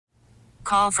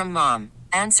Call from mom.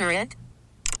 Answer it.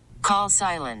 Call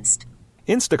silenced.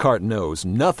 Instacart knows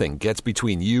nothing gets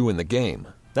between you and the game.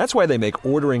 That's why they make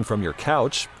ordering from your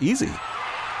couch easy.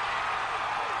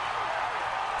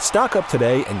 Stock up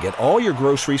today and get all your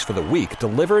groceries for the week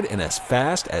delivered in as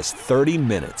fast as 30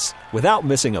 minutes without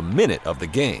missing a minute of the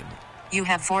game. You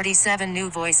have 47 new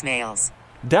voicemails.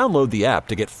 Download the app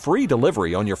to get free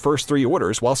delivery on your first 3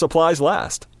 orders while supplies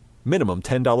last. Minimum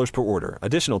 $10 per order.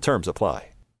 Additional terms apply.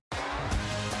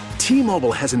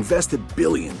 T-Mobile has invested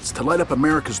billions to light up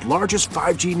America's largest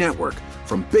 5G network,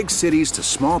 from big cities to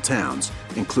small towns,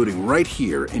 including right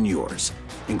here in yours.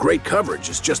 And great coverage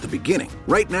is just the beginning.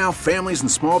 Right now, families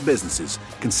and small businesses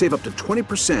can save up to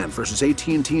 20% versus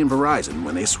AT&T and Verizon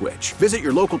when they switch. Visit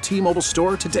your local T-Mobile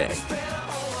store today.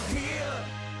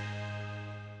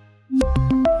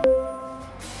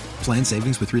 Plan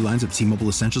savings with 3 lines of T-Mobile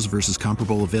Essentials versus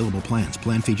comparable available plans.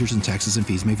 Plan features and taxes and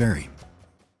fees may vary.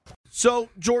 So,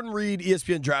 Jordan Reed,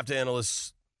 ESPN draft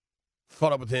analyst,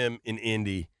 caught up with him in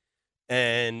Indy,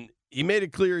 and he made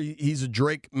it clear he's a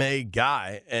Drake May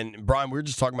guy. And, Brian, we were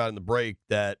just talking about in the break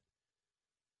that,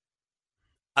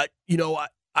 I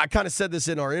kind of said this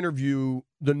in our interview,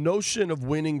 the notion of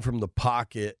winning from the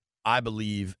pocket, I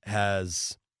believe,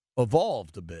 has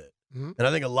evolved a bit. Mm-hmm. And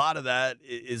I think a lot of that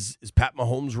is Pat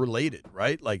Mahomes related,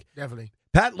 right? Like, definitely.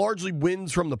 Pat largely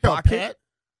wins from the pocket.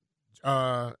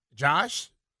 Pat,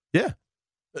 Josh. Yeah.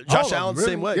 Josh Allen, really?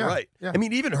 Same way, yeah, right. Yeah. I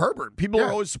mean, even Herbert. People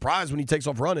are always surprised when he takes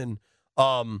off running.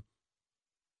 And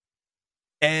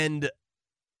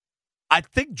I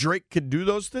think Drake could do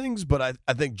those things, but I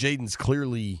think Jayden's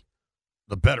clearly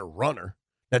the better runner.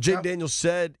 Now, Jayden Daniels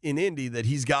said in Indy that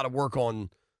he's got to work on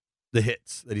the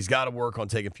hits, that he's got to work on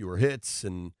taking fewer hits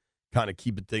and kind of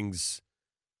keeping things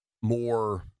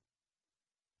more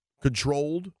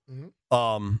controlled,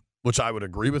 which I would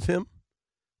agree with him.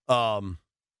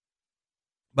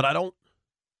 But I don't,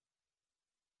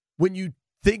 when you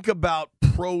think about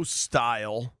pro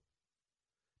style,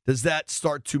 does that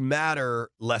start to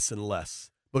matter less and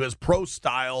less? Because pro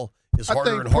style is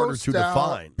harder and harder to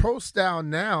define. Pro style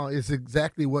now is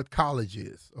exactly what college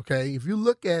is, okay? If you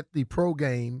look at the pro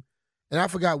game, and I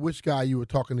forgot which guy you were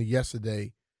talking to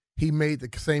yesterday, he made the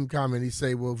same comment. He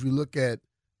said, well, if you look at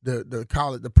the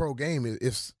college, the pro game,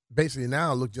 it's basically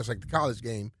now look just like the college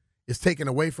game. It's taken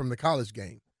away from the college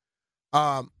game.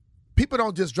 People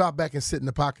don't just drop back and sit in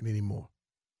the pocket anymore.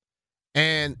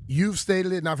 And you've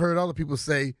stated it, and I've heard other people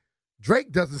say,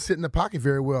 Drake doesn't sit in the pocket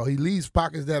very well. He leaves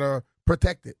pockets that are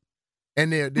protected.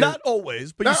 And they're not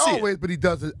always, but not you see always, but he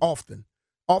does it often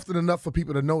enough for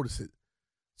people to notice it.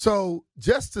 So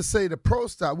just to say the pro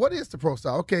style, what is the pro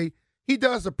style? Okay, he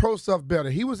does the pro stuff better.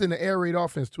 He was in the air raid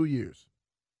offense 2 years.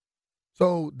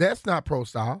 So that's not pro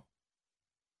style.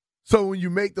 So when you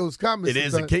make those comments, it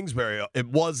is a Kingsbury. It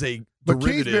was a but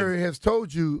derivative. Kingsbury has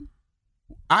told you,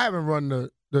 I haven't run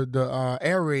the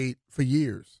air raid for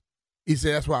years. He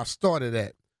said that's why I started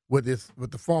at with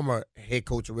the former head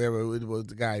coach or whatever it was,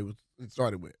 the guy he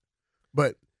started with.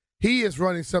 But he is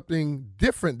running something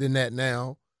different than that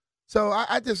now. So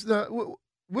I just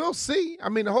we'll see. I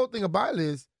mean, the whole thing about it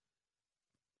is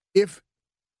if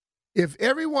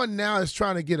everyone now is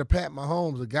trying to get a Pat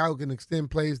Mahomes, a guy who can extend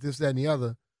plays, this, that, and the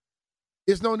other,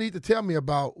 there's no need to tell me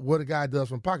about what a guy does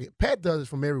from pocket. Pat does it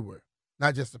from everywhere,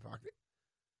 not just the pocket.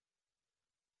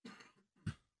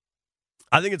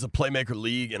 I think it's a playmaker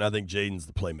league, and I think Jayden's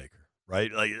the playmaker,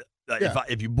 right? Like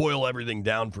if you boil everything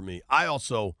down for me, I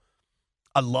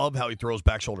love how he throws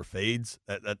back shoulder fades.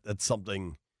 That's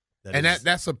something.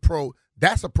 That's a pro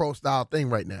style thing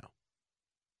right now.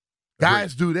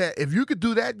 Guys do that. If you could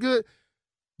do that good,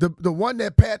 the one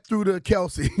that Pat threw to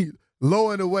Kelsey, low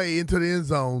and away into the end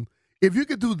zone. If you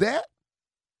could do that,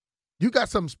 you got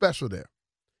something special there.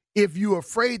 If you're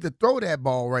afraid to throw that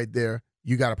ball right there,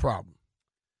 you got a problem.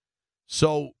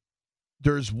 So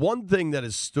there's one thing that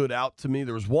has stood out to me.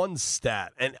 There was one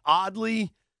stat, and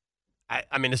oddly,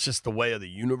 I mean, it's just the way of the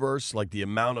universe. Like the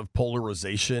amount of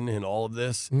polarization in all of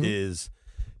this is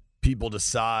people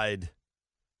decide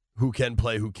who can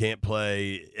play, who can't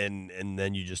play, and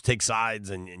then you just take sides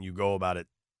and you go about it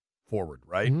forward,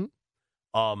 right?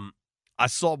 Mm-hmm. I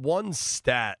saw one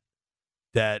stat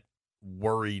that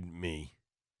worried me,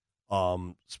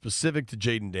 specific to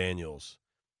Jayden Daniels,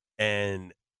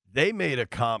 and they made a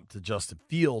comp to Justin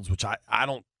Fields, which I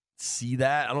don't see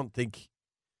that. I don't think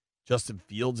Justin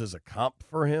Fields is a comp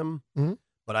for him,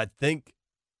 but I think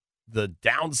the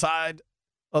downside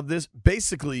of this,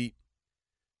 basically,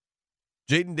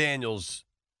 Jayden Daniels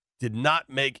did not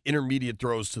make intermediate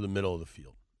throws to the middle of the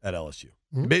field at LSU.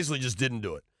 He basically just didn't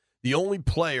do it. The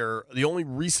only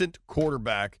recent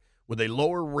quarterback with a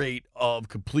lower rate of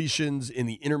completions in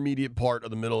the intermediate part of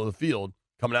the middle of the field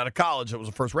coming out of college that was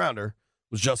a first rounder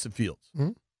was Justin Fields.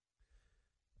 Mm-hmm.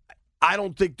 I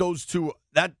don't think those two,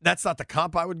 that's not the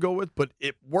comp I would go with, but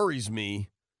it worries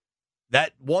me.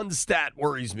 That one stat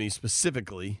worries me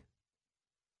specifically,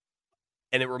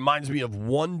 and it reminds me of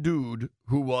one dude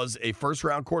who was a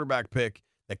first-round quarterback pick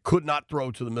that could not throw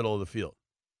to the middle of the field.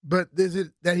 But is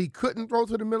it that he couldn't throw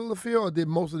to the middle of the field, or did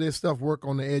most of this stuff work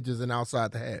on the edges and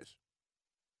outside the hash?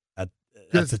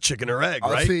 That's a chicken or egg,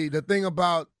 right? See, the thing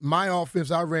about my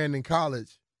offense I ran in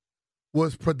college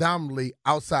was predominantly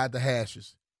outside the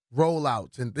hashes,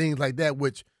 rollouts and things like that,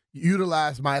 which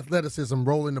utilized my athleticism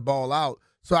rolling the ball out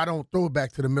so I don't throw it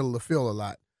back to the middle of the field a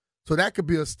lot. So that could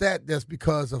be a stat that's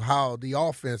because of how the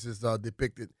offense is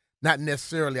depicted, not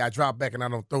necessarily I drop back and I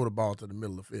don't throw the ball to the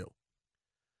middle of the field.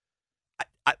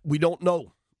 We don't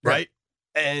know, right?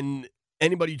 And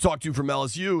anybody you talk to from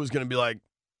LSU is going to be like,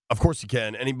 of course you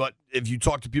can. But if you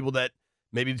talk to people that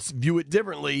maybe view it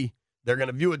differently, they're going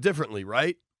to view it differently,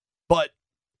 right? But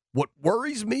what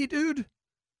worries me, dude,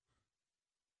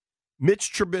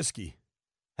 Mitch Trubisky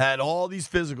had all these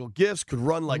physical gifts, could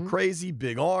run like crazy,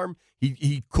 big arm.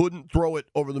 He couldn't throw it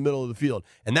over the middle of the field.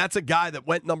 And that's a guy that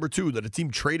went number 2 that a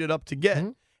team traded up to get.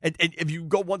 And if you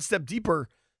go one step deeper,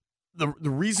 the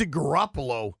reason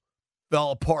Garoppolo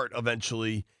fell apart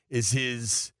eventually is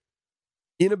his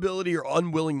inability or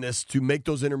unwillingness to make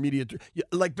those intermediate.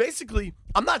 Like, basically,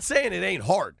 I'm not saying it ain't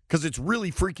hard, because it's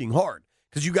really freaking hard,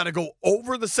 because you got to go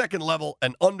over the second level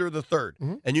and under the third.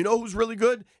 And you know who's really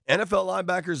good? NFL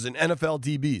linebackers and NFL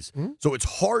DBs. So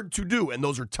it's hard to do, and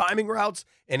those are timing routes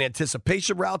and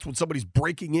anticipation routes when somebody's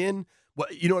breaking in.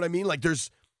 You know what I mean? Like,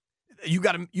 you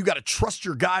got to trust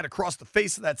your guy to cross the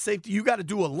face of that safety. You got to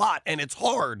do a lot, and it's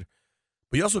hard.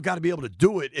 But you also got to be able to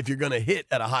do it if you're going to hit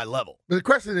at a high level. But the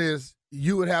question is,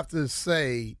 you would have to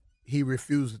say he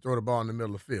refused to throw the ball in the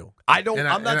middle of the field. I'm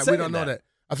not saying we don't know that.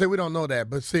 I say we don't know that.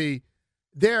 But see,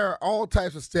 there are all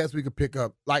types of stats we could pick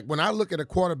up. Like when I look at a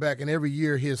quarterback and every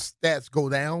year his stats go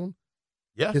down.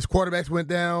 Yeah. His quarterbacks went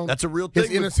down. That's a real thing.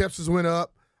 His interceptions went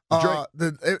up.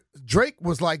 Drake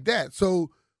was like that.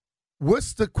 So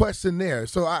what's the question there?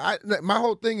 So my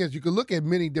whole thing is you could look at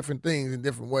many different things in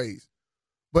different ways.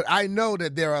 But I know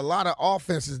that there are a lot of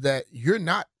offenses that you're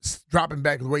not dropping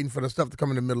back and waiting for the stuff to come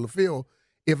in the middle of the field.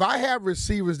 If I have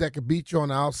receivers that can beat you on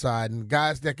the outside and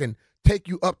guys that can take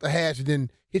you up the hash and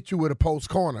then hit you with a post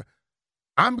corner,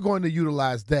 I'm going to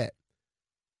utilize that.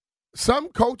 Some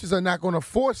coaches are not going to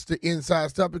force the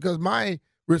inside stuff because my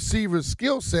receiver's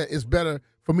skill set is better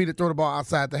for me to throw the ball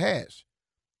outside the hash.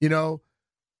 You know,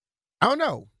 I don't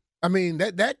know. I mean,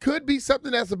 that could be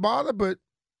something that's a bother, but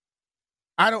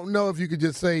I don't know if you could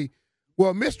just say,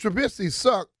 well, Mr. Trubisky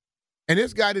sucked, and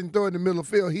this guy didn't throw it in the middle of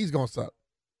the field, he's going to suck.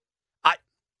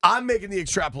 I'm making the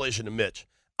extrapolation to Mitch.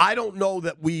 I don't know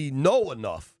that we know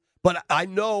enough, but I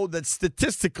know that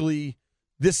statistically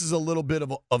this is a little bit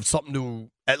of something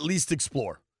to at least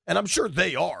explore. And I'm sure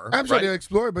they are. I'm sure they'll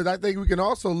explore it, but I think we can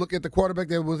also look at the quarterback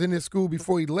that was in his school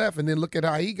before he left and then look at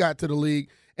how he got to the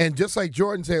league. And just like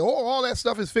Jordan say, all that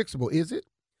stuff is fixable. Is it?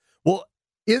 Well,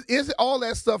 Is all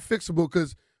that stuff fixable?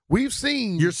 Because we've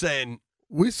seen. You're saying.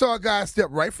 We saw a guy step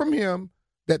right from him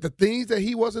that the things that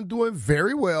he wasn't doing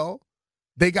very well,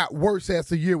 they got worse as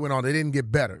the year went on. They didn't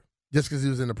get better just because he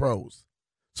was in the pros.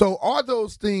 So are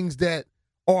those things that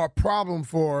are a problem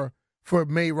for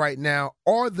May right now,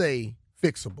 are they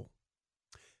fixable?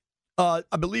 I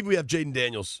believe we have Jayden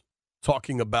Daniels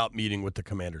talking about meeting with the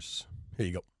Commanders. Here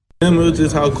you go. It was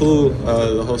just how cool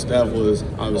the whole staff was.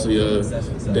 Obviously,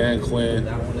 Dan Quinn,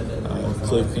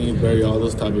 Cliff Kingsbury, all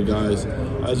those type of guys.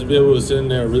 I just be able to sit in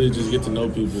there and really just get to know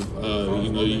people.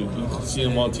 You see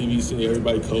them on TV, see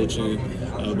everybody coaching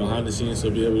behind the scenes, so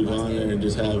be able to go in there and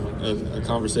just have a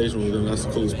conversation with them. That's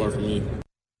the coolest part for me.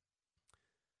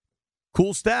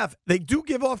 Cool staff. They do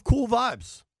give off cool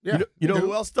vibes. Yeah, you know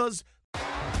who else does?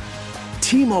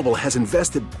 T-Mobile has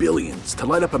invested billions to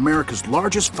light up America's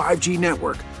largest 5G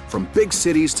network, from big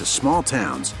cities to small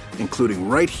towns, including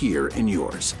right here in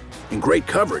yours. And great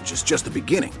coverage is just the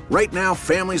beginning. Right now,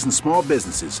 families and small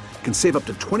businesses can save up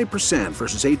to 20%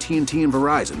 versus AT&T and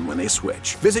Verizon when they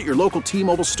switch. Visit your local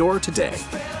T-Mobile store today.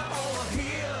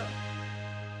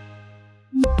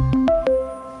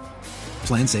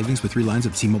 Plan savings with 3 lines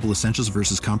of T-Mobile Essentials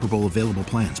versus comparable available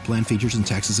plans. Plan features and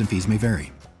taxes and fees may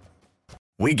vary.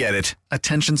 We get it.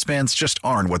 Attention spans just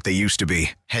aren't what they used to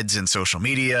be. Heads in social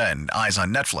media and eyes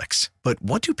on Netflix. But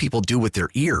what do people do with their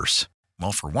ears?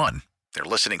 Well, for one, they're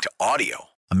listening to audio.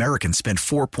 Americans spend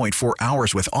 4.4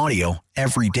 hours with audio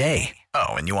every day. Oh,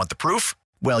 and you want the proof?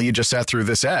 Well, you just sat through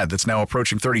this ad that's now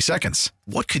approaching 30 seconds.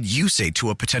 What could you say to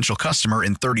a potential customer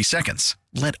in 30 seconds?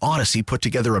 Let Odyssey put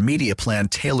together a media plan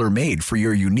tailor-made for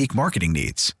your unique marketing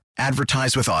needs.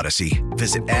 Advertise with Odyssey.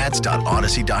 Visit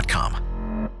ads.odyssey.com.